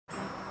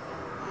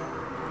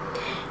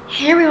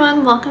Hey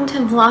everyone, welcome to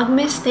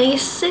Vlogmas Day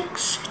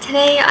 6.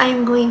 Today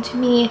I'm going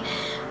to be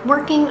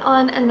working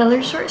on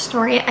another short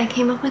story. I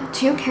came up with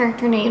 2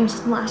 character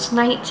names last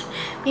night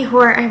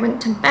before I went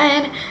to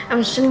bed. I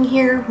was sitting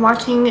here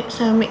watching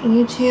some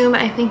YouTube.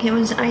 I think it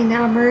was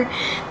iNabber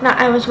that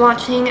I was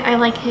watching. I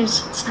like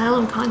his style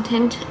of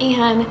content,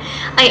 and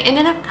I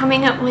ended up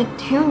coming up with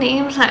 2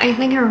 names that I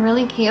think are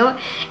really cute,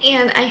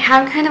 and I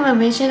have kind of a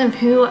vision of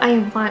who I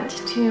want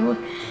to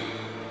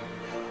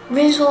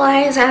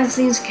visualize as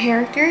these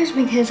characters,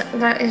 because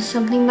that is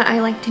something that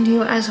I like to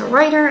do as a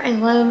writer. I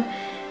love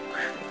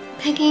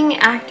picking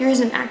actors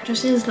and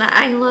actresses that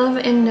I love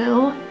and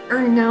know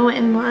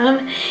and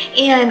love,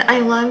 and I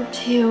love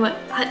to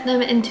put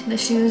them into the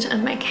shoes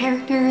of my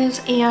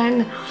characters.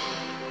 And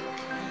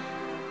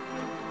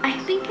I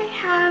think I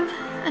have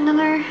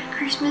another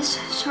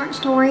Christmas short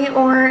story,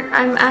 or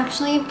I'm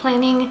actually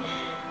planning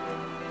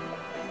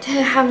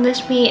to have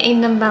this be a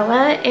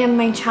novella, and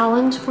my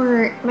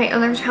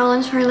other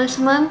challenge for this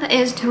month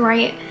is to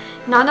write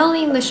not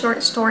only the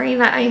short story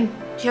that I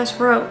just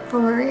wrote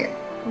for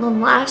the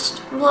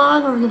last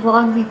vlog or the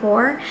vlog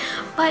before,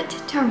 but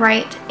to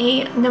write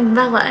a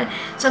novella.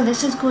 So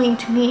this is going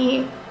to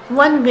be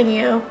one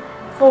video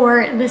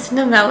for this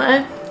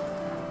novella,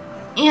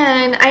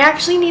 and I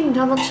actually need to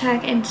double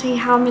check and see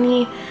how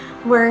many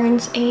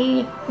words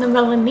a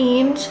novella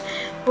needs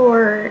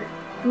for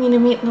me to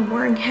meet the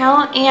word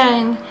count.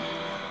 And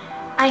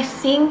I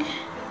think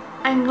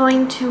I'm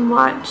going to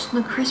watch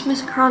the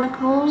Christmas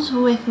Chronicles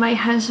with my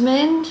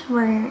husband,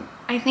 where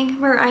I think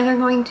we're either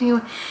going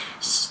to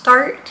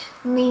start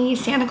the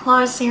Santa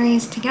Claus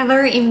series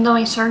together, even though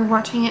I started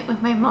watching it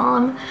with my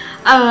mom.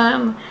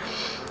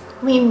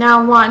 We've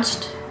now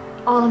watched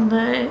all of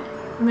the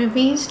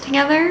movies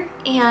together,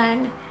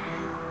 and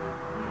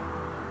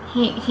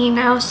he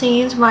now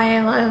sees why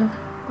I love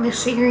the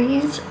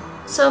series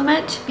so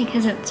much,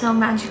 because it's so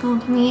magical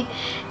to me.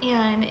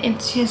 And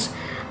it's just,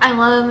 I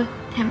love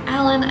Tim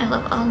Allen, I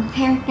love all the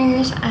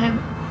characters.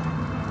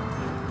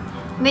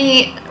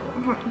 They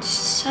did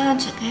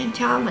such a good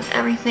job with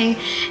everything,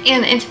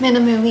 and it's been a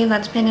movie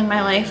that's been in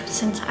my life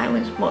since I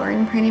was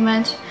born, pretty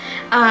much.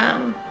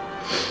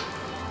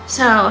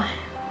 So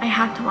I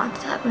have to watch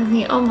that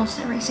movie almost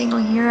every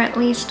single year, at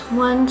least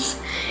once,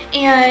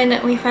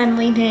 and we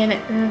finally did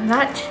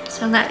that.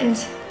 So that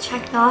is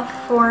checked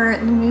off for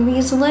the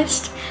movies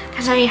list,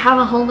 because I have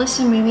a whole list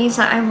of movies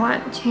that I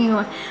want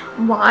to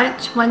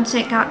watch. Once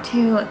it got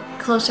to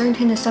closer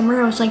to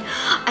December, I was like,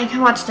 I can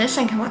watch this,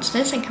 I can watch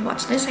this, I can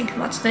watch this, I can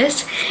watch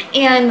this,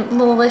 and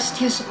the list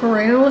just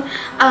grew.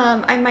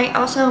 I might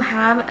also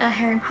have a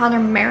Harry Potter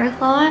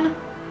marathon,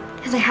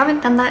 because I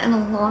haven't done that in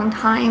a long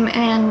time,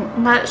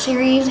 and that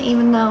series,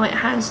 even though it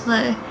has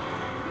the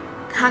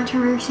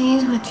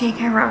controversies with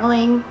J.K.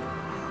 Rowling,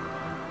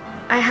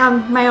 I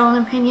have my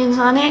own opinions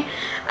on it.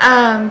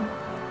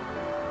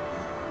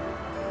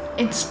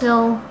 It's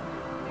still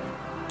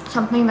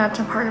something that's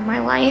a part of my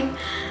life,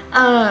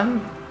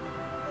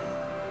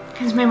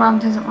 because my mom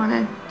doesn't want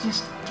to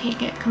just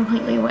take it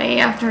completely away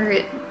after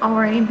it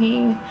already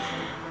being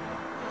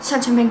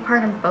such a big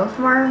part of both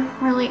of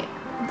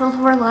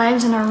our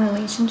lives and our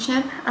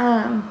relationship,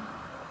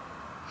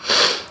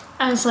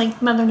 as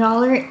like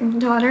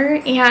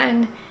mother-daughter.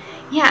 And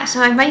yeah,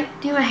 so I might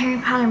do a Harry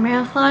Potter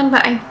marathon,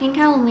 but I think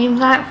I'll leave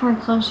that for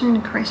closer to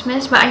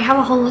Christmas. But I have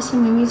a whole list of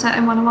movies that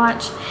I want to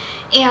watch,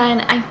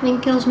 and I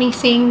think you'll be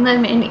seeing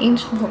them in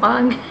each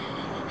vlog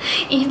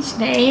each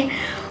day.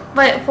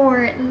 But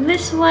for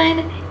this one,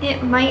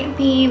 it might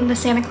be the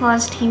Santa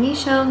Claus TV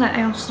show that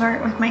I'll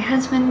start with my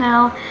husband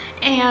now,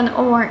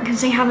 or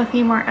because they have a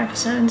few more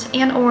episodes,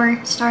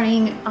 or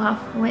starting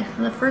off with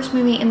the first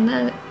movie in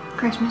the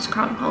Christmas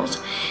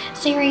Chronicles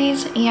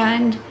series,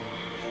 and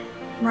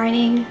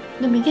writing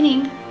the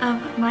beginning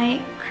of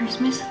my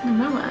Christmas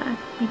novella,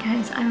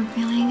 because I'm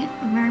feeling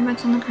very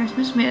much in the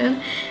Christmas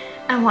mood.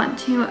 I want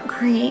to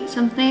create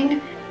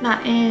something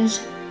that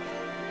is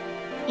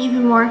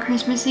even more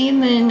Christmassy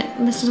than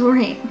the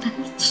story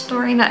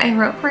that I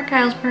wrote for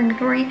Kyle's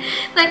Purgatory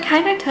that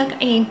kind of took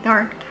a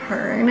dark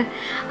turn.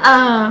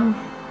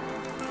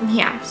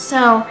 Yeah,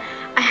 so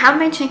I have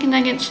my chicken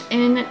nuggets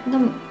in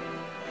the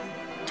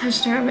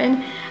toaster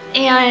oven,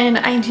 and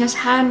I just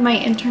had my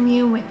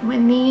interview with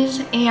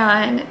Wendy's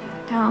and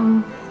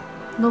down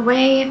the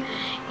way,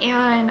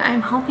 and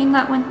I'm hoping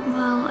that went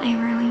well. I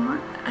really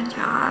want a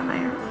job.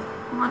 I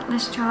want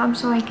this job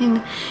so I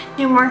can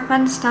do more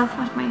fun stuff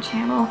with my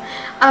channel,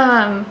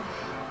 and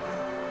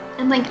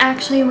like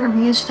actually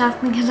review stuff,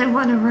 because I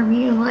want to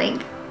review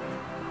like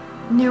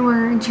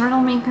newer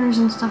journal makers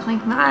and stuff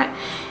like that,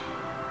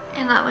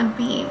 and that would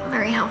be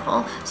very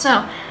helpful.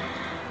 So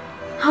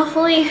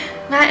hopefully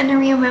that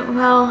interview went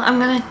well. I'm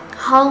gonna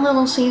call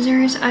Little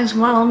Caesars as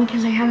well,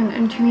 because I had an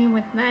interview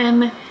with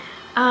them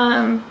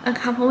a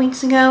couple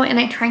weeks ago, and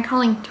I tried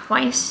calling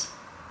twice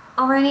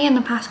already in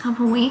the past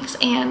couple weeks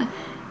and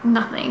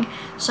nothing.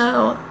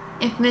 So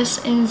if this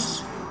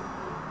is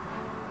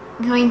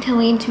going to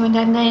lead to a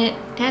dead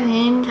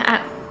end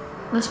at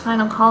this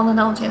final call, then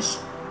I'll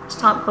just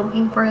stop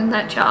hoping for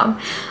that job.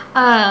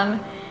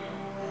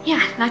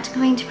 yeah, that's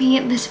going to be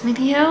this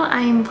video.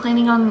 I'm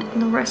planning on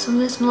the rest of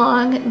this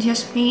vlog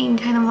just being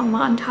kind of a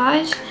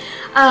montage.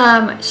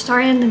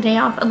 Starting the day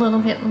off a little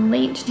bit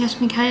late just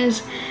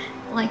because,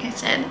 like I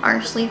said,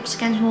 our sleep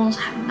schedules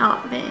have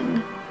not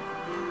been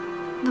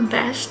the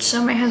best.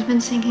 So my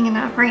husband's taking a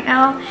nap right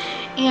now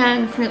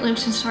and Fruit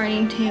Loops is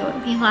starting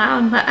to be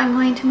loud, but I'm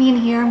going to be in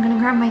here. I'm going to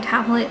grab my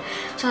tablet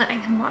so that I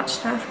can watch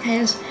stuff,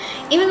 because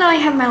even though I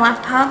have my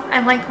laptop, I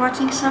like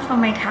watching stuff on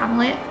my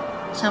tablet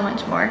so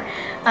much more.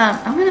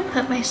 I'm going to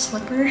put my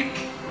slipper.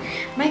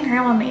 My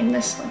grandma made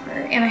this slipper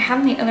and I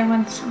have the other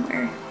one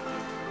somewhere.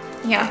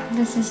 Yeah,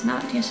 this is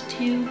not just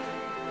 2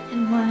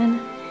 in 1.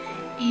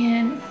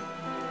 And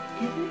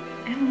is it?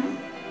 I don't know.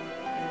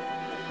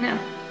 No,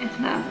 it's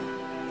not.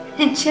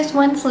 It's just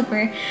 1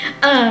 slipper.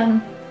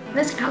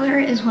 This color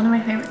is one of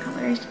my favorite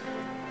colors,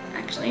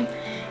 actually.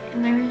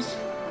 And there's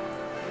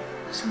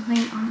something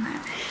on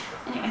that.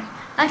 Anyway,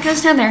 that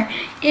goes down there.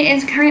 It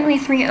is currently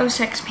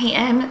 3:06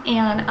 p.m.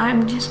 and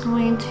I'm just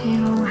going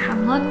to have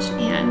lunch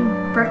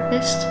and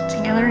breakfast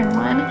together in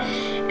one.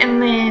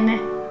 And then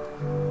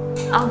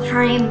I'll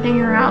try and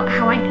figure out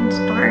how I can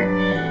start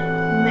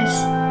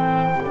this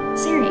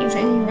series.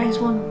 And you guys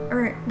will,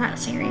 or not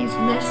series,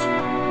 this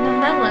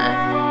novella.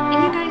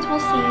 And you guys will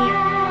see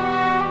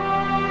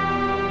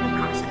the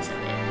process of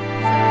it.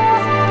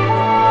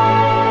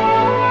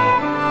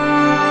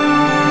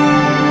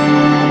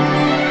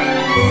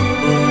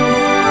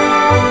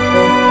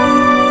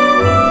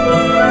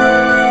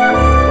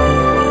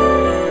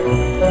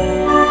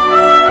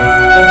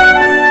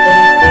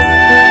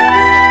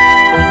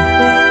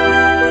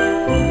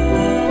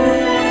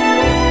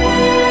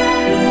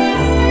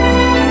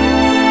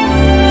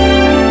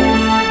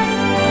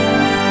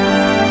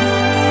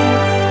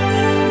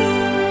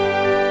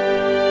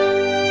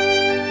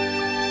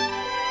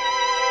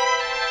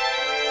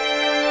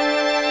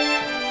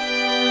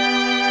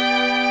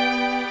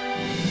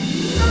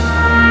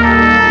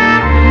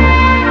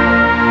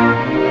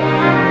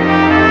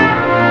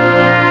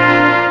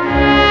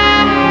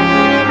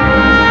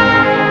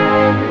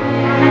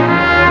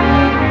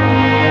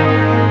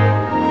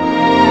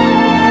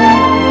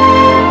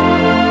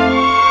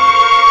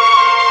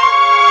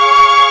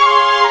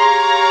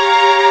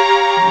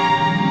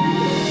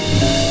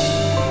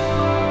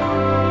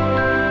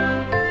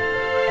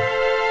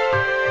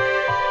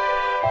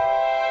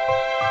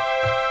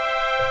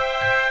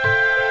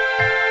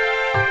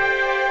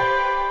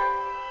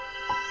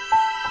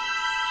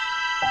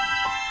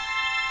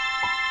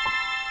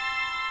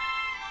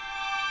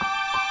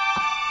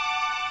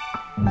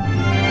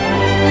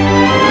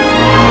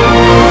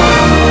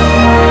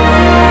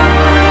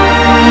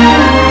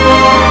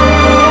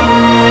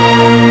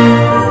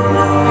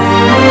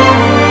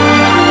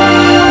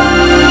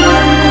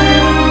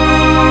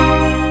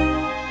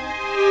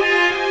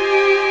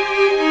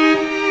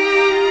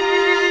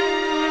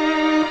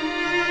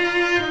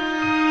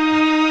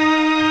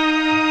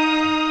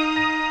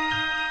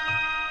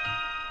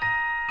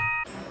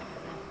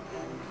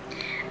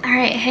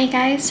 Alright, hey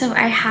guys, so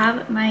I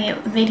have my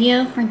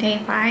video for day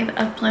 5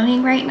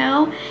 uploading right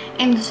now,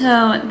 and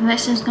so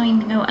this is going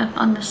to go up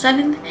on the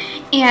 7th,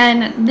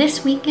 and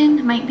this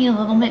weekend might be a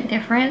little bit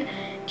different,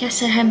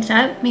 just a heads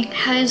up,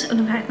 because of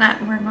the fact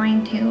that we're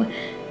going to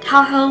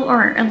Tahoe,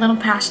 or a little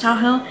past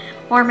Tahoe,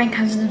 for my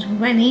cousin's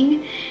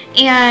wedding,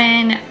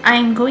 and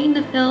I'm going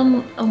to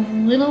film a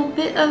little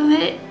bit of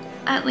it,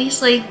 at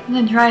least like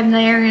the drive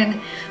there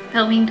and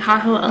filming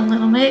Tahoe a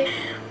little bit,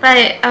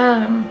 but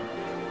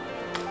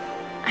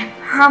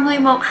probably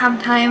won't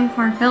have time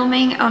for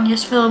filming. I'll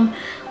just film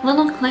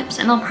little clips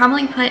and I'll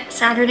probably put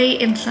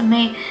Saturday and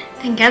Sunday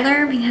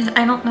together because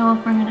I don't know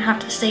if we're gonna have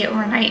to stay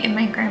overnight in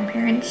my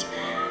grandparents'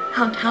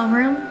 hotel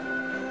room.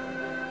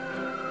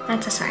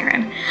 That's a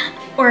siren.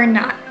 Or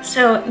not.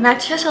 So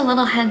that's just a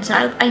little heads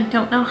up. I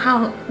don't know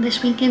how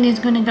this weekend is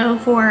gonna go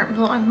for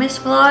Vlogmas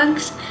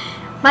vlogs,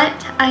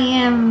 but I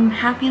am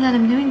happy that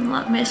I'm doing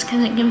Vlogmas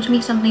because it gives me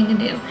something to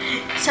do.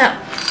 So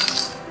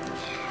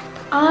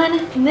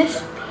on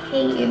this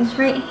page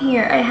right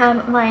here, I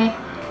have my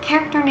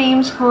character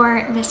names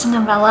for this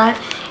novella,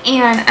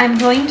 and I'm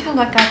going to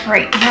look up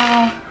right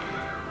now.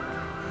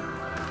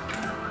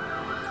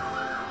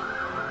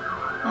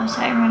 Those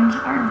sirens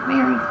are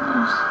very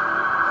close.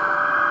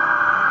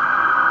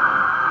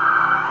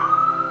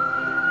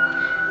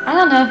 I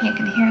don't know if you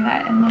can hear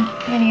that in the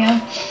video.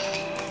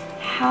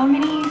 How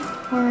many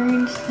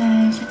words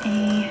does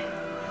a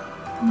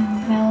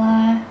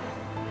novella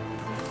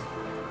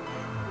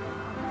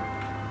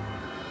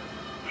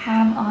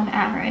have on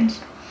average?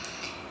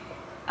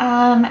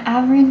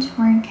 Average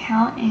word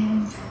count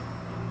is,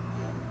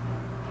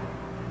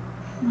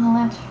 well,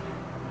 that's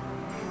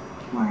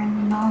for a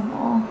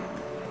novel.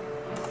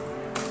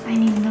 I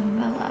need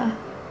novella.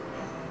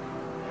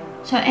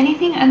 So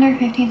anything under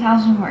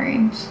 50,000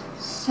 words.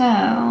 So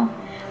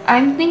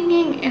I'm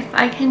thinking if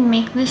I can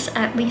make this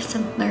at least a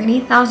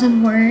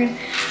 30,000 word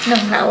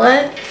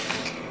novella.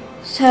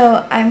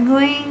 So I'm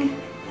going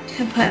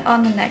to put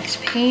on the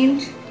next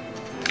page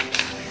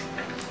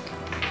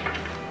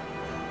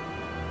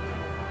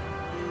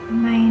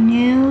my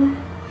new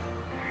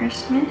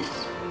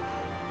Christmas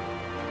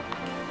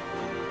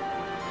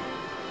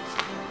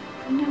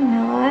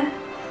Novella.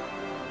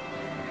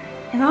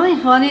 I've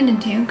always wanted to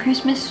do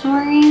Christmas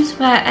stories,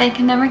 but I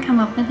can never come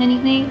up with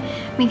anything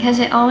because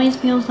it always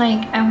feels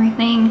like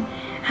everything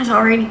has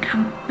already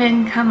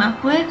been come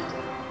up with.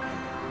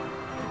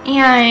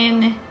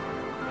 And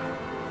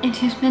it's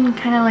just been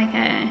kind of like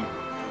a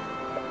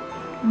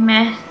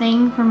meh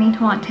thing for me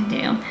to want to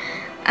do.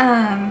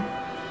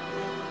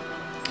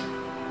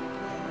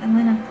 I'm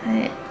gonna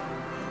put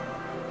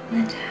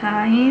the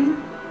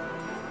time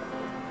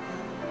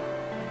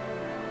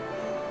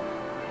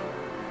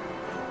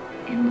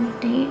and the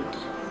date,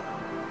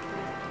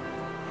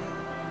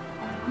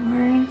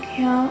 word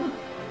count,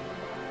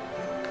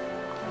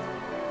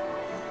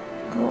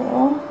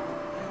 goal,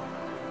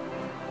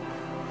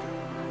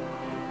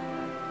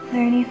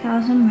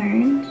 30,000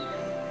 words.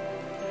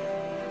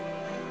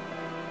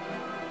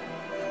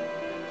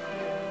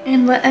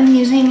 And what I'm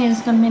using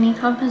is the mini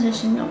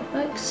composition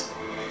notebooks.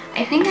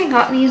 I think I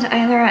got these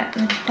either at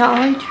the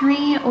Dollar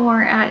Tree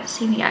or at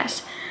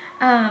CVS.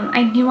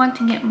 I do want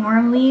to get more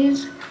of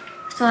these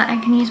so that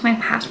I can use my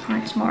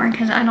passports more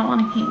because I don't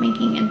want to keep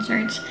making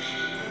inserts.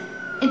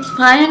 It's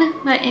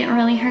fun, but it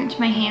really hurts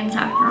my hands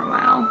after a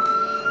while.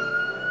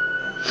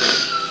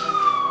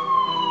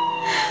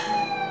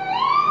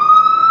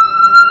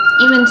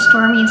 Even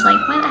Stormy's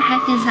like, what the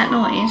heck is that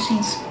noise?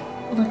 She's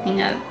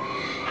looking up.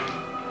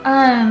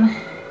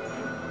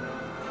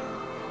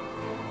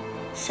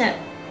 So,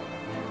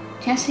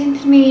 just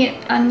seems to be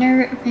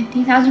under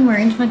 50,000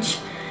 words, which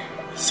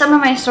some of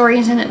my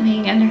stories end up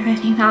being under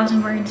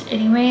 50,000 words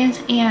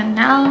anyways, and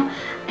now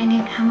I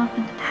need to come up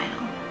with the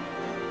title.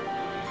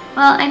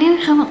 Well, I need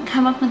to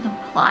come up with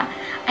a plot.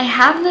 I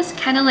have this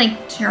kind of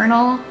like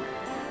journal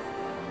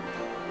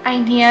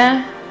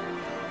idea,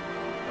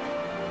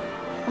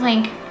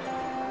 like,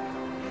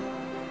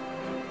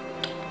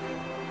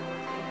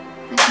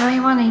 do I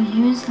want to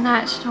use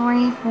that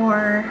story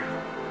for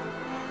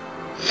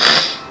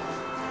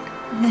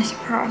this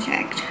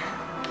project?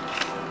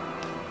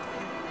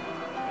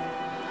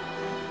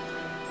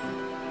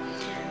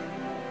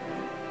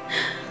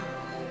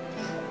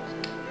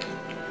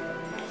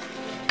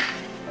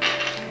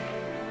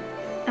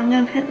 I'm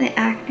gonna put the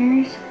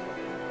actors,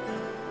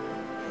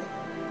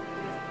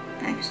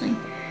 actually,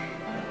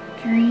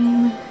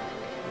 dream,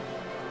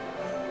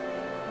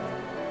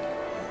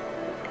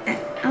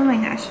 oh my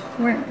gosh,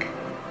 work,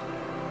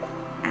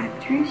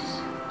 actress.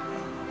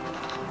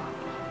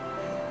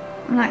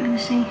 I'm not gonna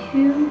say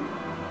who.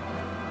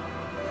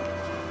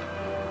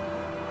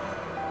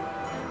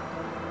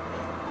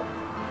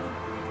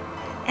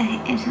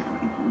 It's not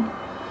working.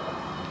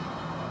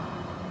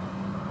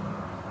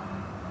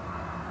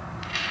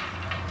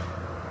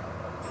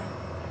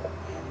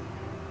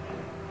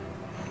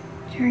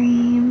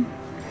 Dream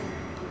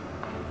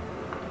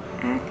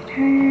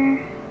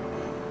actor.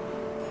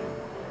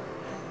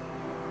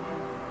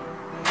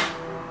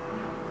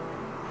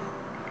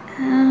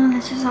 Oh,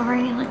 this is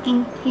already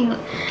looking cute.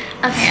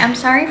 Okay, I'm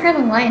sorry for the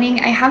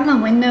lighting. I have the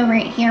window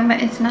right here,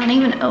 but it's not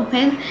even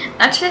open.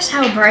 That's just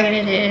how bright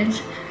it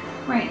is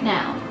right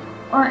now.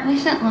 Or at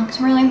least it looks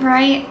really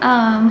bright.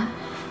 I'm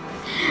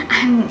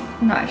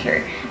not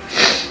sure.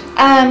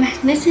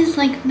 This is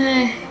like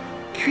the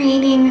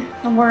creating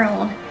the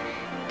world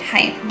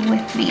type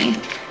with me.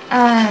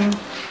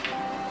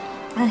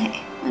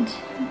 Okay, let's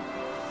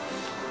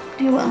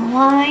do a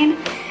line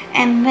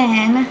and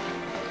then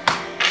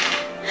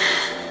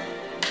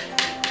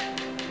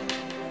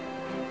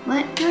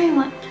what do I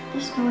want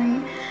the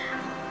story?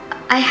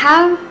 I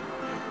have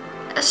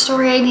a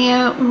story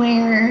idea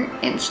where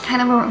it's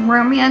kind of a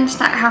romance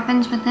that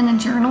happens within a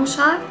journal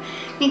shop,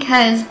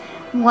 because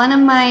one of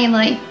my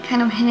like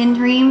kind of hidden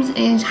dreams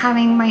is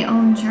having my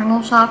own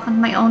journal shop with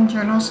my own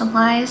journal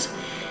supplies.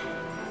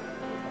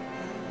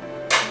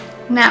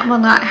 And that will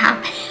not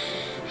happen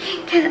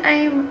because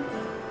I'm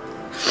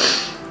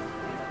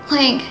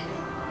like,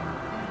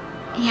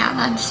 yeah,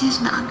 that's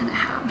just not gonna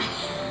happen.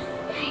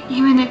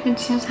 Even if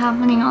it's just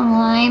happening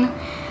online.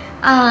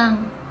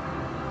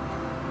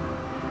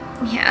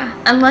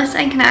 Yeah, unless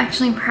I can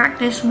actually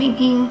practice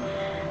making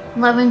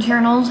love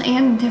journals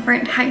and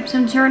different types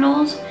of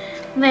journals,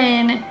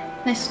 then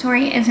this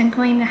story isn't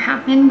going to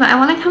happen. But I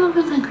want to come up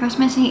with a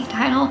Christmassy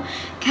title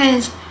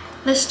because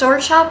the store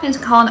shop is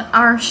called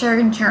Our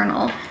Shared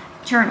Journals,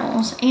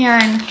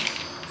 and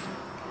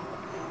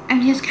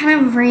I'm just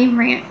kind of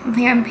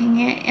revamping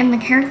it, and the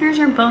characters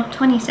are both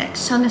 26,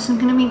 so this is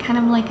going to be kind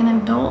of like an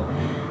adult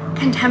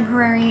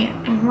contemporary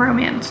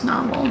romance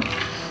novel.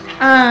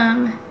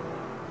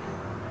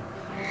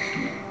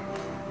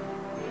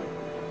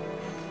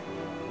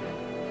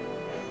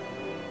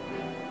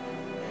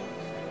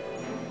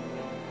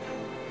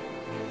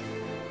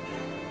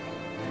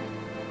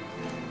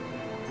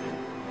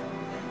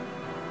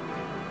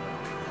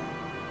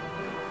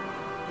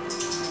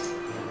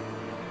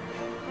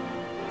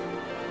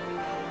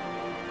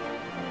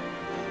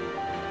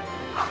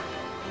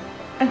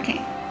 Okay,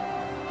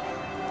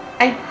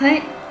 I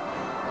put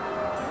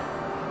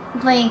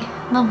like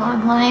the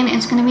log line.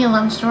 It's gonna be a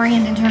love story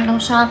in a journal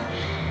shop.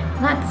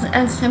 That's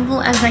as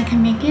simple as I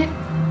can make it.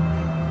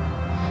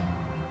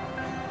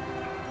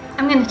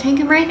 I'm gonna take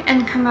a break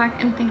and come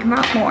back and think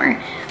about more.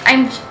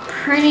 I'm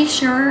pretty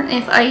sure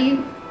if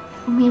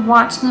we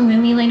watch the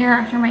movie later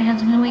after my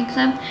husband wakes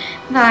up,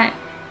 that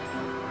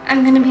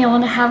I'm gonna be able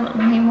to have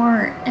way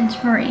more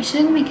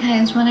inspiration,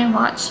 because when I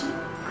watch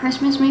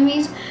Christmas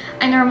movies,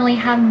 I normally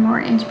have more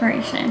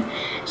inspiration.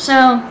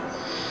 So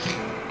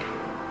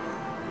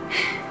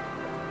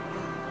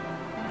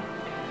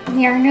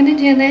we are gonna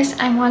do this.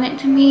 I want it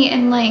to be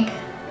in like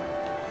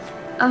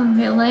a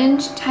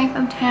village type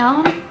of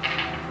town.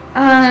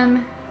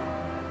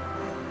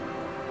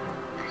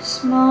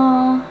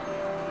 Small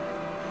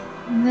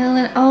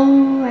village.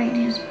 Oh, I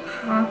just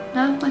popped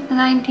up with an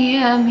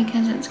idea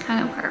because it's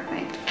kind of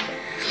perfect.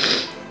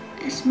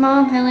 A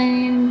small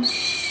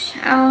village.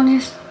 I'll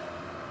just,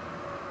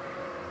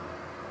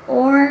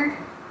 or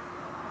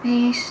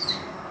based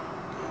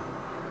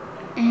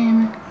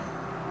in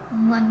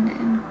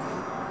London.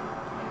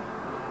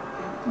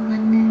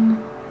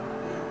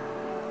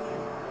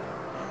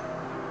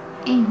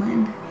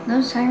 England.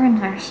 Those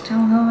sirens are still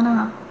going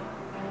off.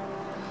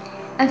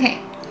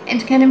 Okay,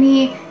 it's gonna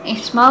be a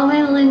small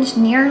village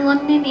near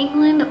London,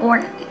 England,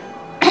 or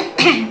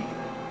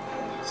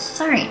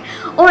sorry,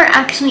 or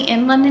actually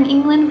in London,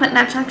 England, but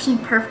that's actually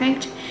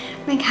perfect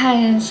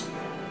because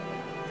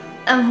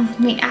of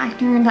the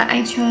actor that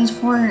I chose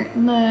for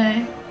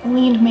the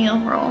lead male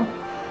role.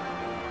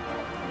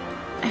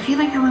 I feel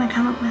like I want to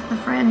come up with the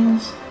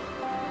friends'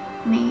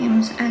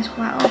 names as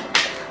well.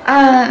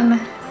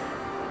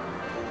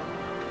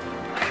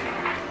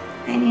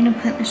 I need to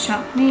put the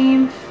shop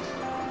name.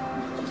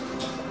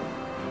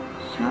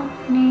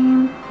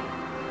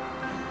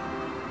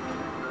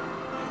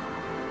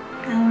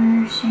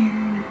 Our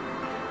shared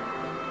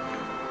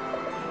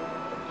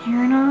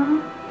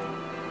journal.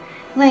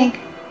 Like,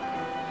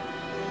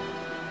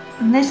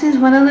 this is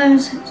one of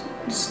those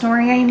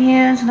story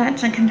ideas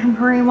that's a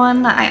contemporary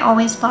one that I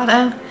always thought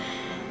of,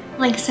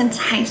 like, since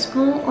high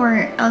school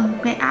or a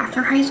bit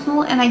after high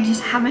school, and I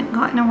just haven't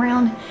gotten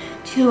around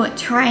to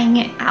trying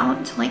it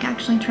out, like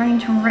actually trying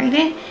to write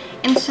it.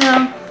 And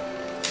so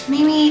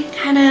maybe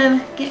kind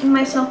of getting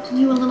myself to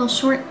do a little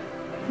short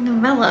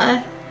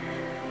novella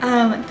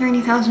of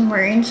 30,000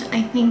 words.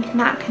 I think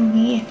that can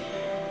be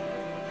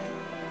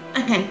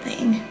a good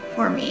thing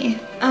for me,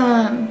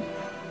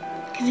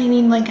 because I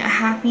need like a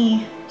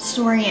happy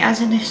story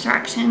as a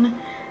distraction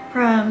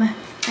from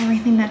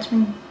everything that's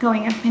been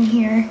going up in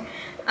here.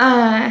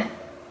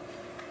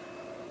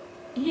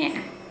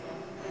 Yeah.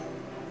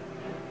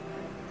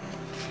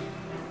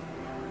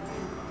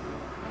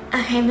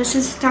 Okay, this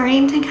is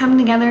starting to come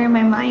together in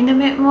my mind a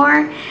bit more,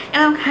 and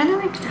I'm kind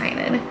of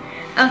excited.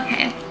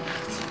 Okay,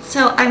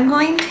 so I'm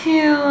going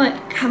to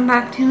come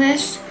back to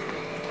this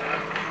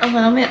a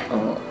little bit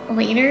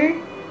later.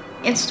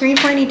 It's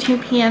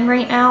 3:42 p.m.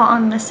 right now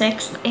on the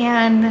 6th,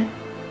 and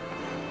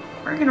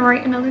we're gonna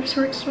write another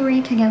short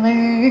story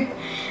together.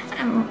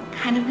 I'm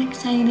kind of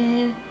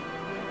excited.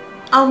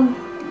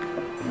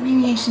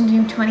 Maybe I should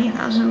do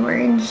 20,000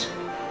 words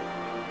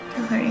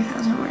to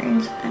 30,000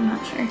 words. I'm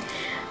not sure.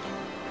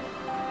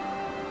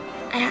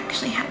 I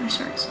actually have a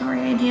short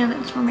story idea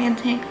that's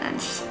romantic.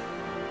 That's...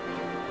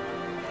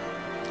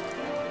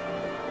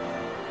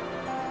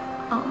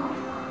 oh.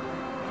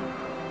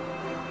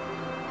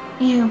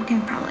 You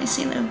can probably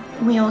see the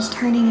wheels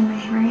turning in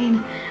my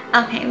brain.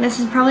 Okay, this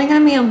is probably going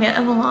to be a bit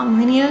of a long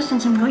video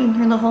since I'm going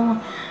through the whole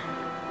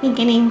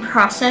beginning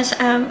process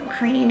of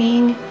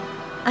creating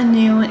a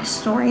new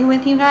story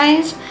with you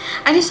guys.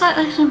 I just thought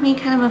this would be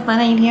kind of a fun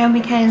idea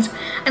because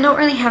I don't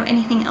really have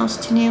anything else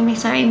to do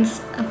besides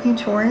a few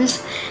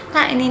chores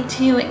that I need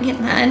to get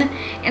done,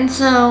 and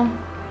so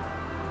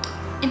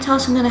it's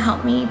also going to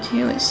help me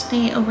to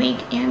stay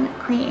awake and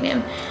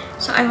creative.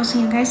 So I will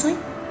see you guys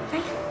later.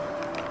 Bye.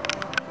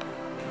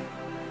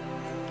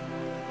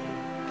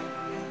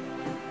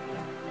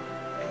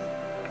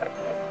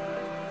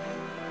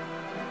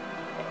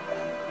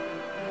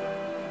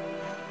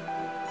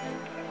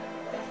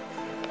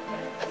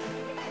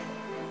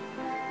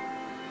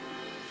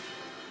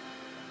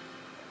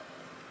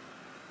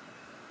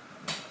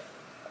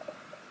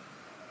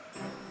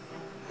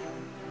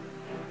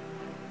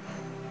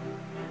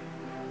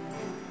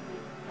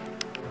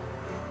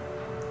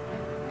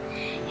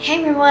 Hey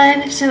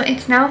everyone, so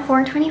it's now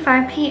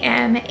 4:25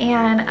 p.m.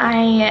 and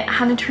I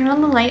had to turn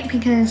on the light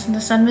because the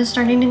sun was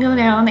starting to go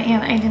down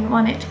and I didn't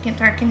want it to get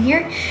dark in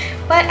here.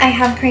 But I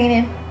have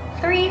created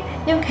 3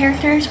 new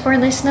characters for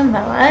this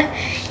novella,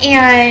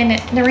 and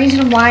the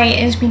reason why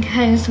is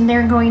because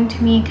they're going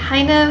to be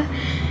kind of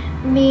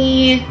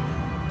the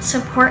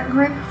support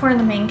group for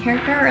the main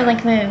character, or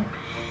like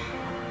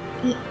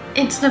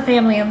it's the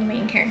family of the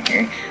main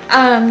character.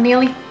 The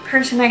only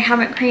person I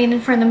haven't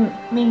created for the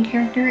main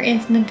character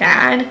is the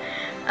dad,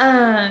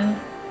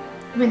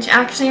 which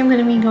actually I'm going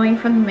to be going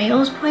from the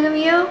male's point of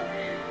view,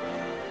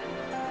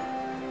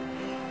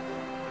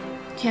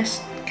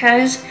 just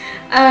because.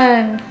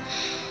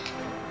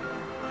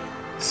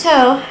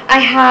 So I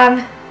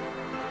have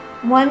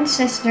one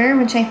sister,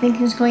 which I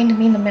think is going to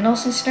be the middle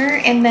sister,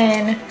 and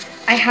then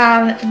I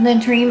have the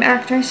dream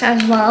actress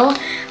as well.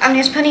 I'm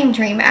just putting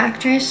dream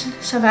actress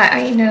so that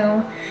I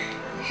know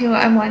who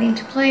I'm wanting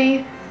to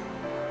play,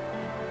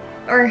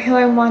 or who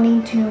I'm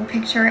wanting to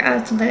picture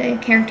as the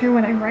character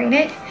when I write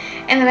it.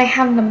 And then I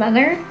have the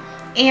mother,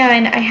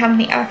 and I have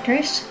the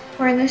actress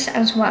for this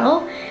as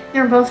well.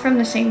 They're both from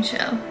the same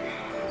show,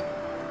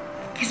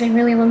 because I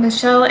really love the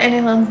show, and I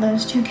love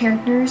those two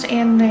characters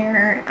and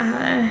their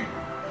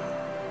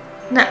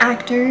the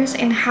actors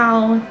and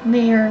how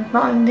they are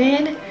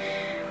bonded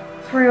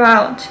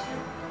throughout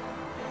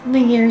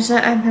the years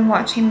that I've been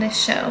watching this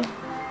show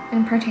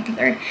in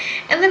particular.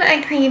 And then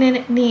I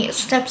created the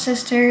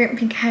stepsister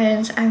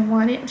because I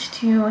wanted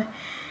to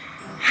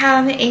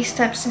have a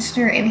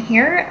stepsister in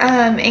here.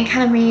 It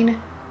kind of made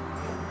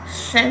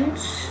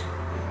sense.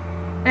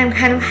 I'm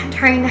kind of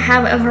trying to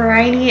have a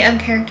variety of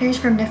characters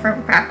from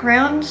different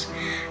backgrounds.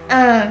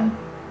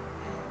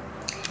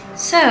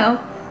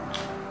 So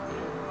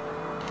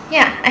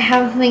yeah, I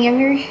have the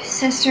younger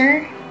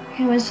sister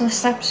who is the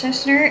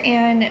stepsister,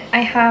 and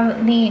I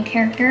have the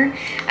character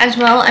as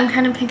well. I'm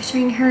kind of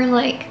picturing her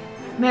like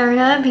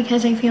Merida,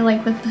 because I feel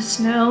like with the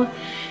snow,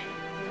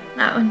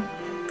 that would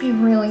be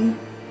really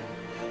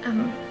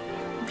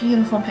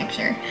beautiful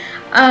picture.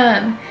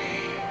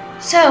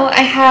 So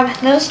I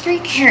have those three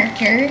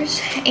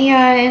characters,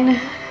 and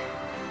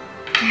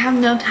I have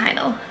no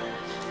title.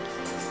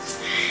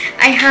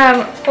 I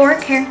have 4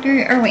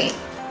 characters, or wait,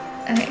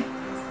 okay,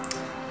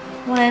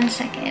 1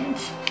 second.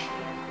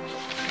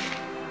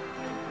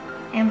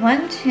 And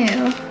 1,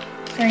 2,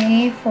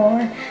 3,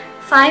 4,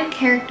 5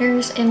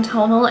 characters in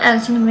total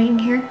as the main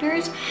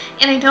characters,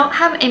 and I don't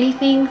have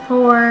anything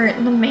for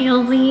the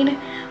male lead,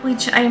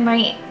 which I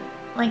might,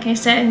 like I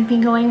said, be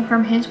going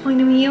from his point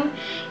of view.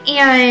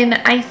 And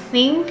I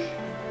think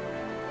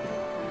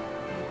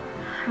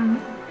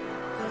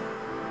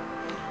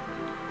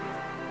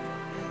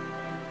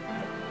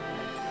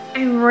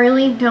I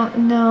really don't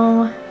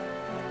know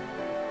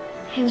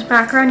his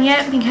background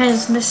yet,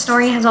 because this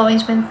story has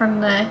always been from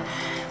the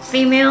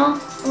female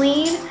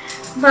lead,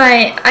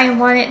 but I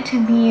want it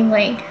to be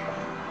like,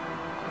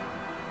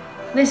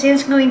 this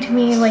is going to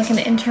be like an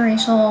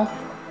interracial,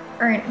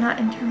 or not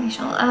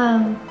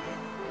interracial,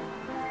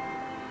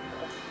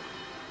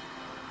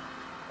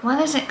 what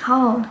is it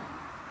called?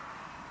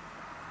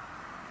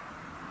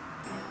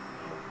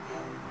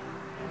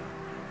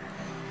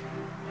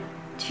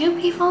 Two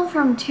people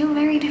from 2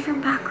 very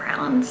different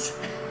backgrounds.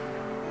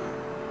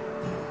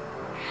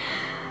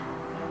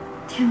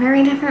 2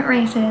 very different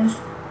races.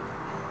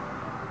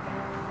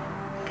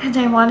 Because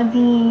I want to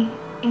be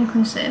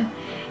inclusive.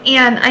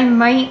 And I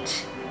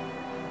might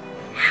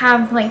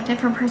have like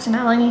different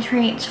personality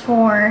traits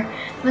for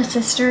the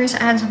sisters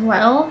as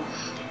well.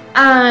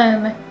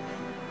 I'm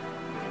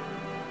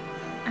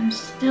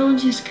still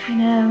just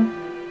kind of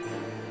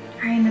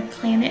trying to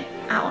plan it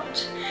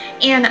out.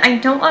 And I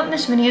don't want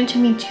this video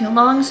to be too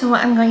long, so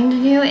what I'm going to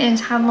do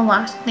is have the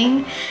last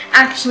thing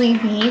actually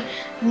be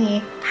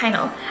the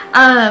title.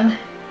 I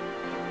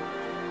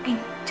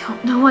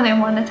don't know what I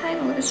want to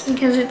title this,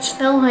 because it's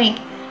still like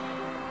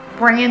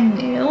brand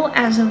new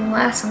as of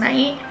last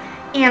night,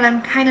 and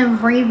I'm kind of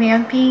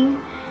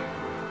revamping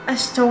a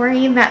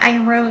story that I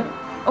wrote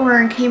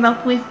or came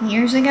up with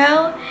years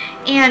ago,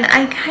 and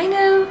I kind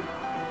of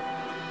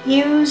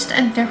used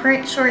a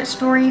different short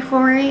story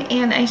for it,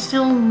 and I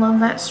still love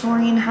that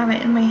story and have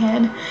it in my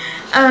head.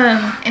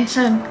 It's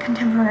a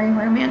contemporary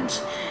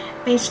romance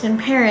based in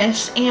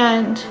Paris,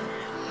 and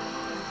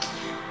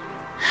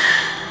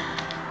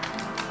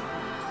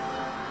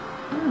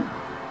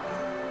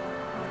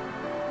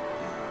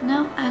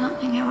no, I don't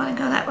think I want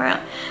to go that route.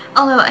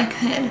 Although I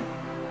could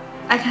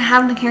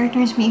have the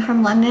characters be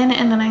from London,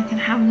 and then I could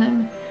have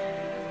them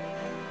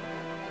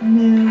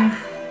move,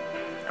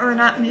 or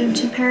not move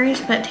to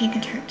Paris, but take a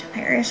trip to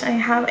Paris. I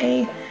have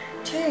a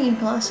cherry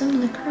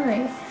blossom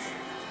liqueur.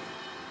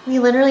 We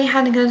literally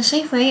had to go to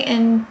Safeway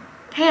in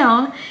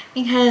town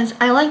because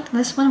I liked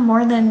this one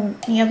more than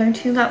the other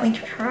 2 that we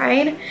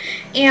tried,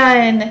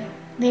 and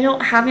they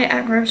don't have it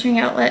at Grocery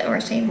Outlet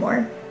or Save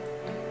More.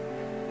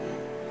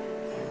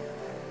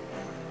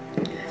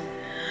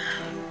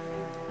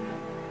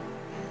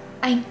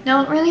 I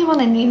don't really want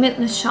to name it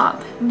the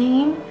shop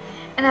name,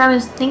 and I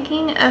was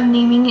thinking of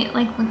naming it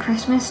like the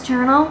Christmas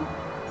Journal,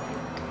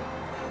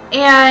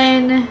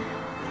 and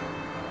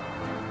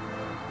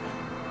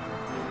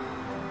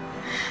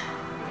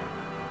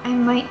I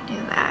might do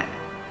that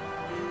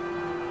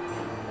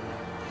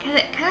because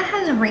it kind of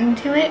has a ring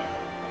to it.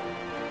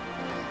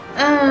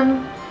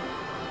 I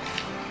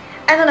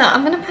don't know,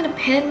 I'm gonna put a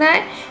pin in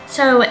that.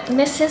 So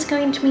this is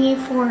going to be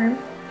for,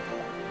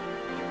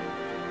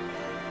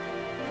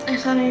 I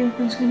thought I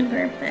was going to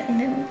burp, but I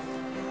didn't.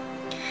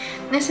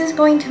 This is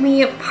going to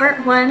be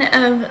part 1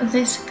 of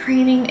this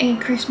creating a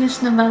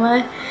Christmas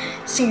novella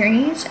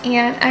series,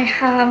 and I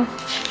have,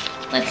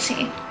 let's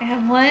see, I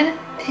have 1,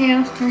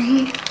 2,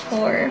 3,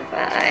 4,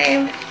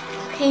 5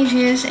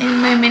 pages in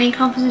my mini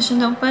composition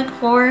notebook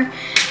for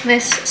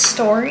this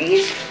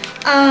story.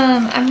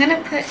 I'm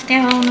gonna put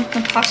down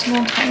the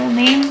possible title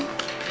name.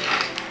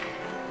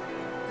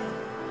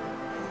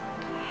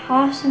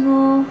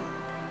 Possible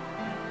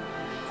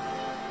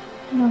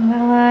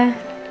novella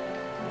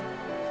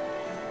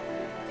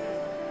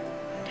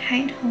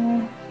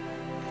title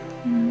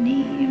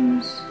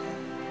names.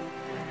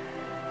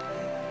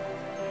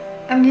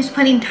 I'm just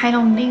putting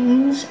title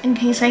names in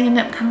case I end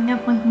up coming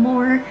up with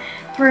more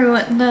through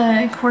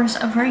the course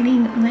of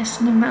writing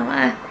this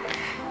novella.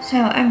 So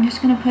I'm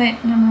just gonna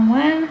put number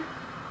 1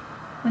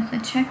 with the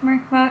check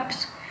mark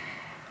box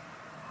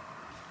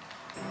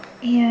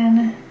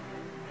and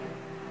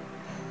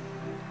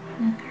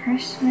the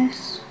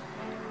Christmas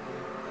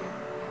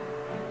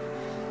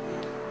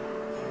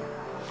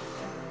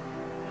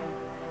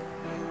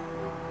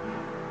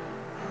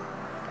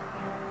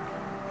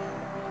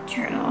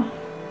journal.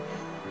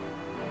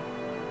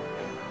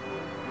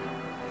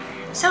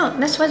 So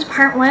this was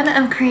part 1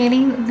 of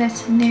creating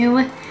this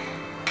new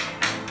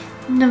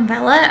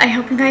novella. I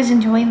hope you guys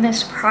enjoyed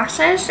this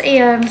process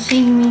and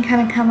seeing me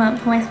kind of come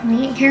up with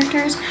the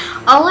characters.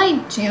 All I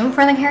do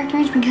for the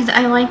characters, because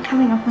I like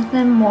coming up with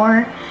them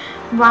more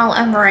while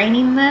I'm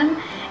writing them,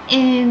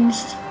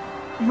 is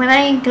when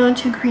I go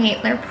to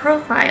create their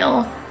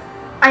profile,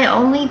 I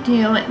only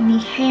do the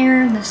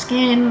hair, the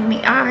skin,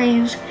 the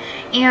eyes,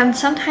 and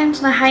sometimes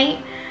the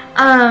height,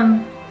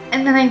 and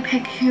then I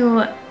pick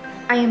who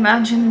I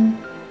imagine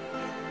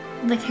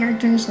the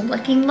characters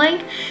looking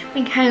like,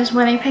 because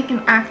when I pick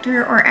an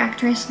actor or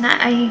actress that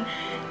I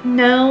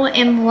know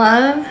and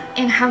love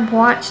and have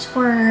watched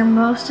for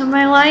most of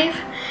my life,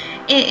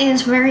 it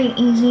is very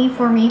easy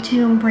for me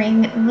to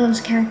bring those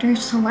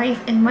characters to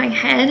life in my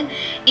head.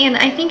 And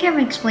I think I've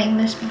explained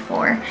this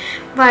before,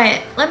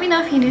 but let me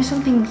know if you do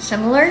something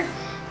similar.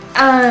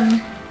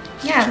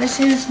 Yeah, this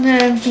is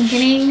the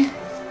beginning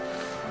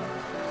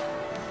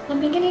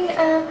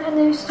of a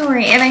new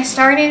story, and I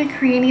started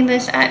creating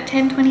this at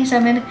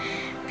 10:27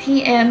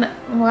 p.m.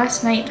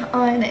 last night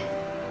on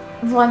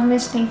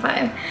Vlogmas Day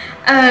 5.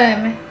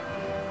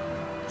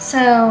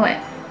 So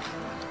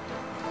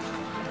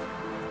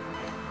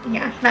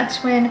yeah,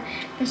 that's when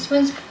this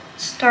was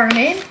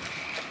started,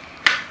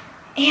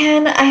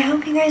 and I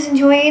hope you guys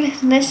enjoyed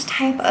this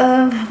type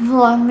of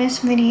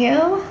Vlogmas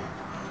video.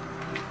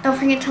 Don't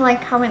forget to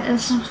like, comment,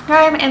 and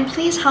subscribe, and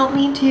please help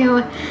me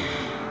to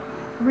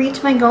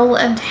reach my goal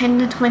of 10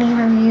 to 20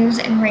 reviews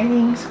and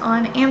ratings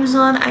on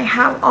Amazon. I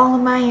have all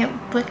of my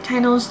book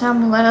titles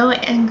down below,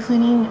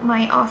 including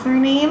my author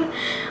name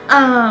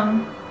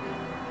down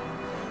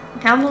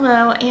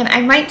below, and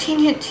I might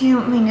change it to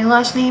my new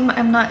last name,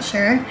 I'm not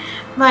sure,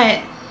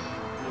 but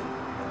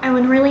I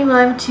would really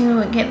love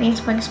to get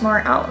these books more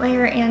out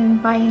there,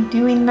 and by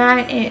doing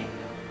that it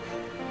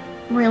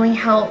really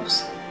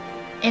helps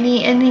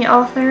any indie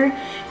author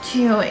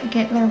to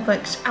get their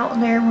books out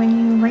there when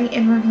you rate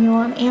and review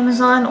on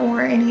Amazon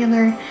or any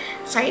other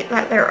site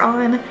that they're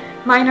on.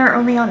 Mine are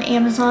only on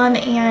Amazon,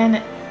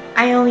 and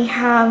I only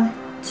have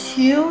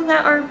 2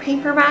 that are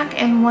paperback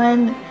and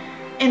 1,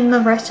 and the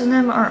rest of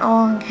them are all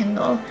on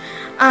Kindle.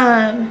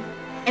 And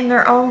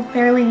they're all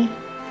fairly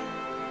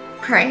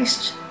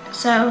priced,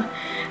 so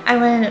I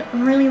would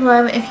really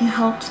love if you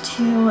helped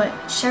to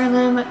share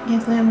them,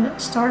 give them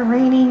star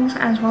ratings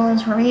as well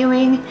as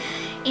reviewing.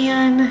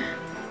 And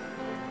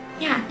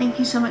yeah, thank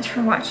you so much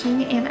for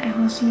watching, and I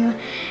will see you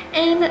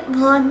in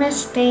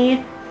Vlogmas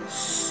Day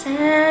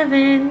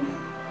 7.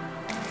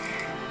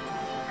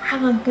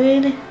 Have a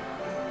good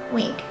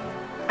week.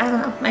 I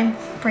don't know, my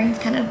brain's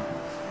kind of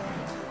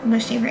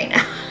mushy right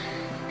now.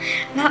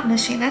 Not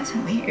mushy, that's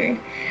weird.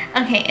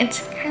 Okay,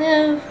 it's kind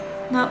of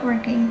not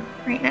working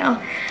right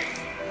now.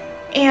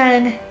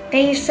 And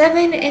Day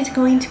 7 is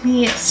going to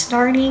be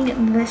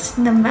starting this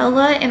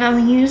novella, and I'll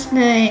use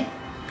the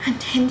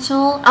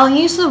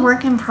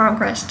work in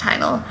progress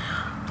title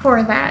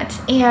for that,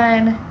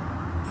 and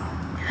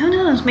who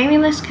knows, maybe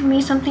this can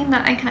be something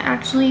that I can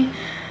actually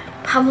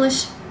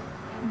publish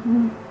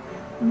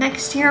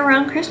next year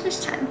around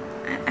Christmas time.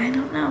 I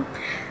don't know.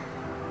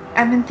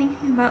 I've been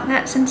thinking about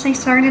that since I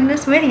started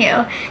this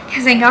video,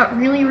 because I got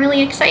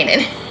really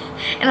excited.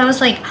 And I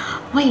was like,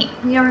 wait,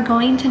 we are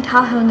going to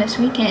Tahoe this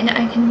weekend.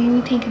 I can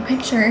maybe take a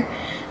picture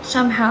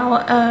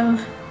somehow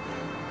of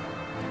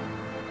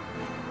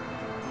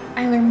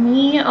either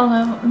me,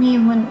 although me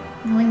wouldn't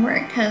really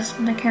work because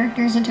the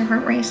character is a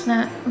different race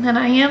than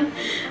I am.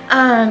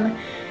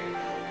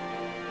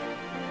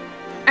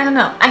 I don't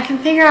know. I can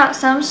figure out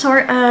some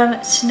sort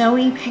of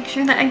snowy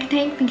picture that I can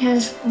take,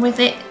 because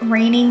with it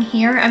raining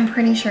here, I'm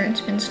pretty sure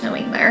it's been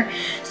snowing there.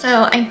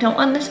 So I don't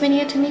want this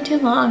video to be too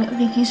long.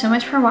 Thank you so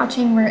much for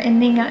watching. We're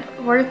ending at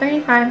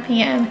 4:35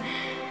 p.m.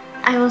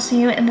 I will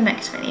see you in the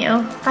next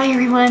video. Bye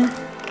everyone.